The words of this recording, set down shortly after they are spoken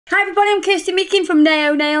Hi everybody, I'm Kirsty Meakin from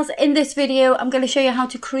Naio Nails. In this video, I'm going to show you how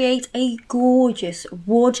to create a gorgeous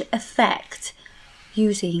wood effect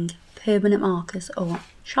using permanent markers or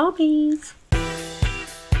Sharpies.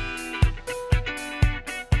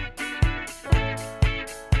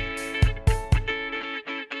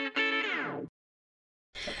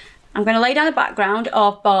 I'm going to lay down a background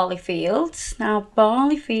of Barley Fields. Now,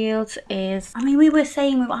 Barley Fields is, we were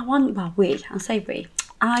saying,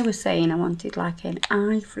 I was saying I wanted like an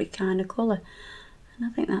ivory kind of colour. And I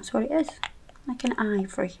think that's what it is. Like an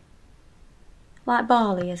ivory. Like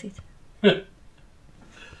barley, is it? Or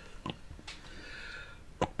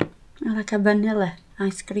like a vanilla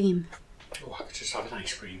ice cream. Oh, I could just have an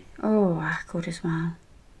ice cream. Oh, I could as well.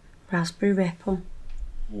 Raspberry ripple.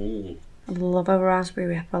 Mm. I love a raspberry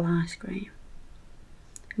ripple ice cream.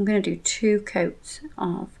 I'm going to do 2 coats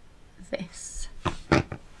of this.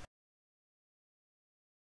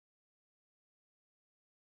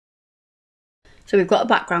 So we've got a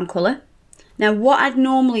background colour. Now what I'd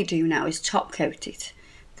normally do now is top coat it,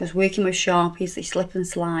 because working with Sharpies they slip and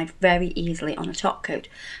slide very easily on a top coat.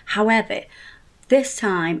 However, this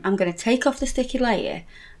time I'm going to take off the sticky layer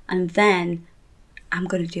and then I'm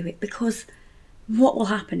going to do it, because what will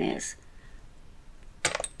happen is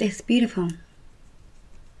this beautiful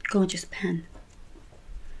gorgeous pen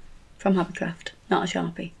from Hobbycraft, not a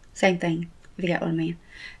Sharpie, same thing if you get what I mean,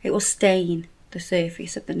 it will stain the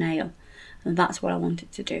surface of the nail. And that's what I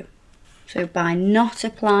wanted to do. So by not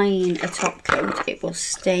applying a top coat, it will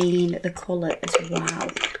stain the colour as well.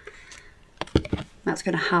 That's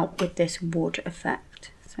going to help with this wood effect.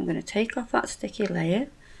 So I'm going to take off that sticky layer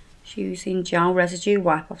using Gel Residue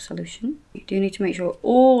Wipe off solution. You do need to make sure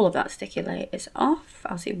all of that sticky layer is off,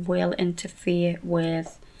 as it will interfere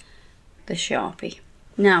with the Sharpie.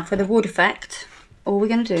 Now for the wood effect, all we're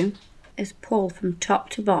going to do is pull from top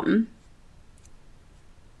to bottom.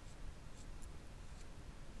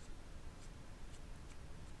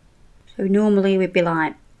 So normally we'd be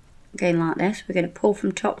like, going like this. We're going to pull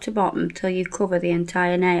from top to bottom till you cover the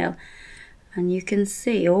entire nail. And you can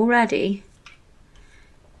see already,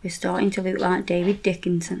 we're starting to look like David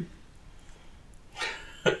Dickinson.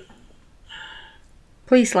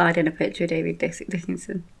 Please slide in a picture of David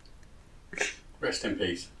Dickinson. Rest in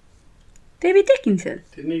peace. David Dickinson?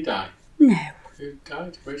 Didn't he die? No. He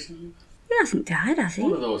died recently? He hasn't died, has he?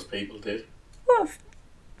 One of those people did. What?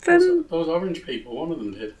 From... Those orange people, one of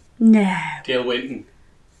them did. No. Dale Winton.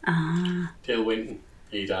 Ah. Dale Winton,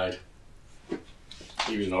 he died.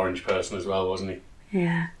 He was an orange person as well, wasn't he?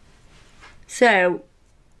 Yeah. So,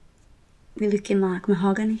 we're looking like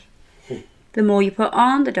mahogany. The more you put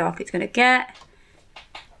on, the darker it's going to get.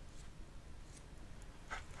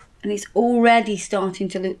 And it's already starting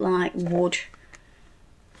to look like wood.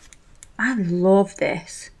 I love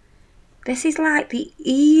this. This is like the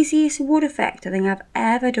easiest wood effect I think I've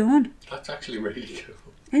ever done. That's actually really cool.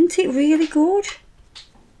 Isn't it really good?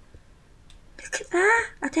 Look at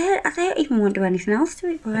that. I don't even want to do anything else to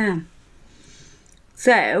it, but I am.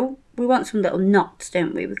 So, we want some little knots,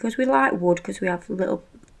 don't we? Because we like wood, because we have little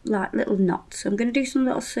knots. So I'm going to do some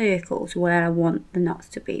little circles where I want the knots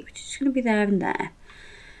to be, which is going to be there and there.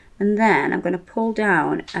 And then I'm going to pull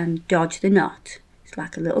down and dodge the knot. It's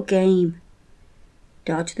like a little game.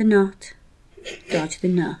 Dodge the knot. Dodge the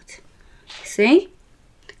knot. See?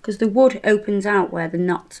 Because the wood opens out where the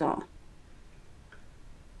knots are.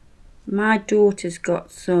 My daughter's got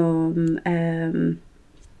some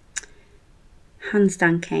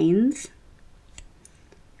handstand canes,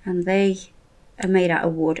 and they are made out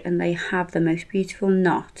of wood, and they have the most beautiful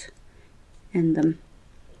knot in them.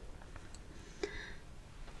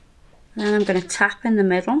 Then I'm going to tap in the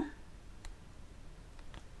middle.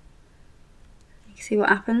 You can see what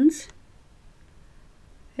happens.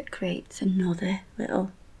 It creates another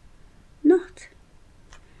little knot.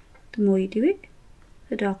 The more you do it,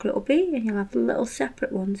 the darker it'll be, and you'll have the little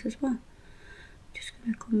separate ones as well. Just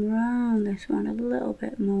going to come around this one a little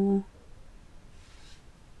bit more.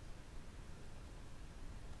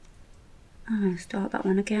 I'm going to start that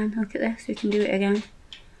one again. Look at this, you can do it again.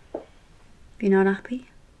 If you're not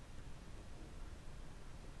happy,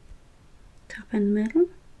 tap in the middle.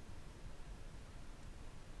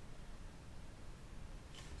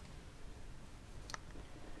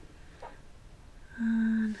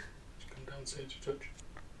 And come down, sage a touch.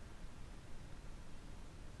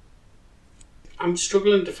 I'm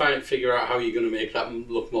struggling to figure out how you're going to make that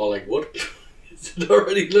look more like wood. It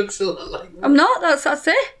already looks a lot like wood. I'm not, that's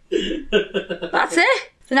it. That's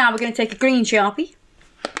it. So now we're going to take a green Sharpie.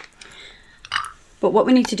 But what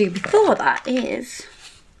we need to do before that is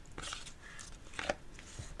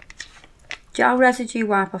Gel Residue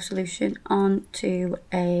Wipe off solution onto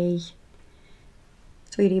a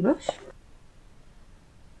 3D brush.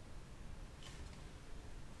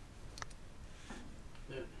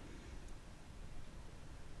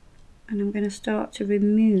 And I'm going to start to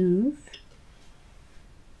remove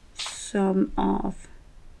some of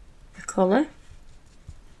the colour.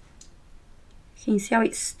 You can see how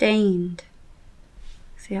it's stained.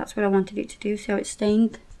 See, that's what I wanted it to do. See how it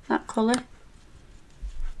stained that colour?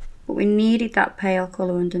 But we needed that pale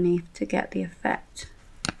colour underneath to get the effect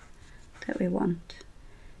that we want.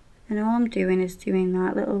 And all I'm doing is doing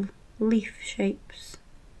like little leaf shapes.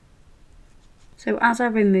 So as I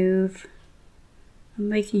remove, I'm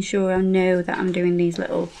making sure I know that I'm doing these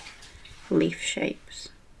little leaf shapes.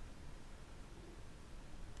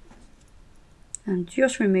 And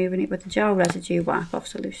just removing it with the Gel Residue Wipe off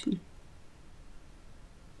solution.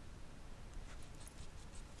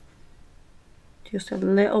 Just a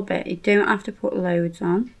little bit. You don't have to put loads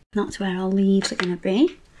on. That's where our leaves are going to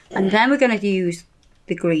be. And then we're going to use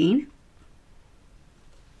the green.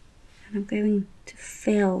 And I'm going to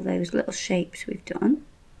fill those little shapes we've done.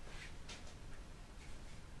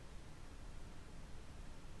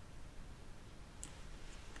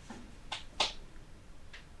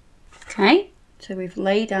 Okay, so we've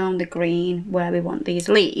laid down the green where we want these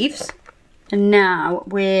leaves. And now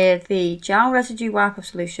with the Gel Residue Wipe off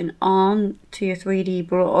solution on to your 3D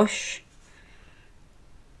brush,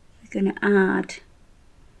 we're going to add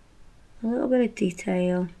a little bit of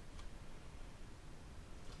detail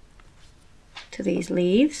to these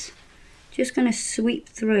leaves. Just going to sweep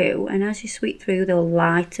through, and as you sweep through they'll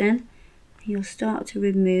lighten. You'll start to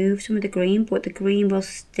remove some of the green, but the green will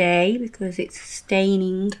stay because it's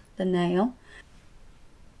staining the nail.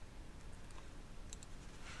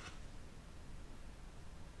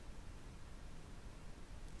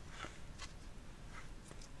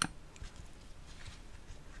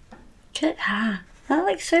 Look at that. That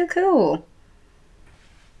looks so cool.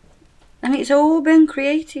 And it's all been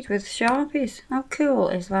created with Sharpies. How cool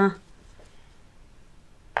is that?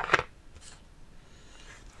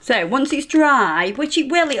 So once it's dry, which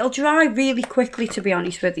it will, it'll dry really quickly to be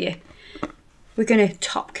honest with you, we're going to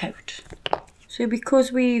top coat. So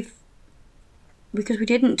because we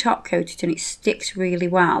didn't top coat it and it sticks really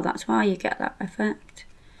well, that's why you get that effect.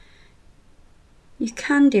 You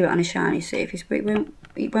can do it on a shiny surface, but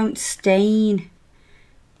it won't stain.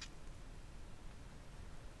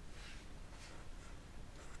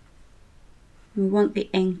 We want the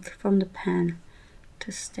ink from the pen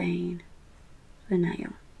to stain the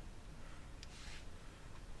nail.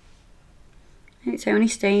 And it's only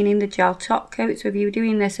staining the gel top coat, so if you were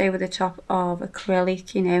doing this over the top of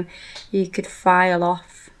acrylic, you know, you could file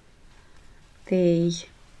off the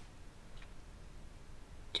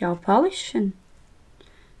gel polish and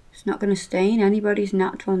it's not going to stain anybody's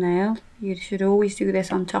natural nail. You should always do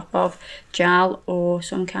this on top of gel or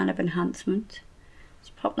some kind of enhancement. Let's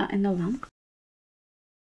pop that in the lamp.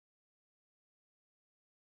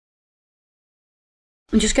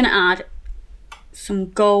 I'm just going to add some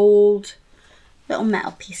gold little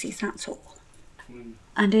metal pieces, that's all.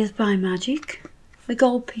 And as by magic, the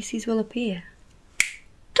gold pieces will appear.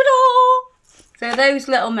 Ta-da! So those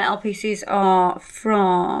little metal pieces are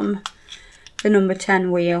from the number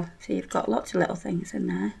 10 wheel. So you've got lots of little things in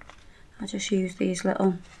there. I'll just use these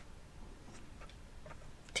little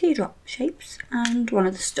teardrop shapes and one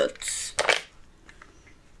of the studs.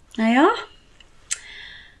 There you are.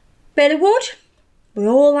 Bit of wood. We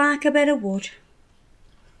all like a bit of wood.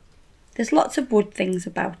 There's lots of wood things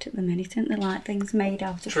about at the minute, isn't there? Like things made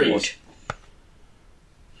out of wood.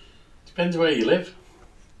 Depends where you live.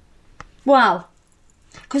 Well,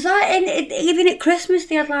 because even at Christmas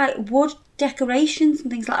they had like wood decorations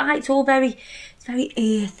and things like that. It's all very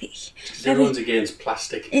earthy. Everyone's against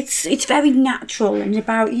plastic. It's very natural and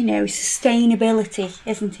about, you know, sustainability,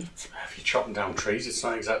 isn't it? If you're chopping down trees, it's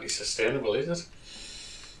not exactly sustainable, is it?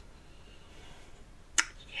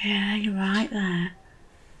 Yeah, you're right there.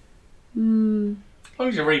 As long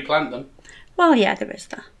as you replant them. Well, yeah, there is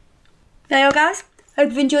that. There you go, guys. Hope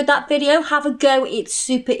you've enjoyed that video. Have a go. It's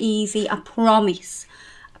super easy. I promise.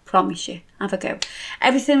 I promise you. Have a go.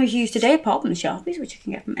 Everything we've used today, apart from the Sharpies, which you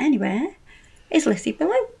can get from anywhere, is listed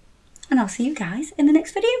below. And I'll see you guys in the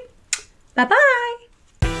next video. Bye-bye.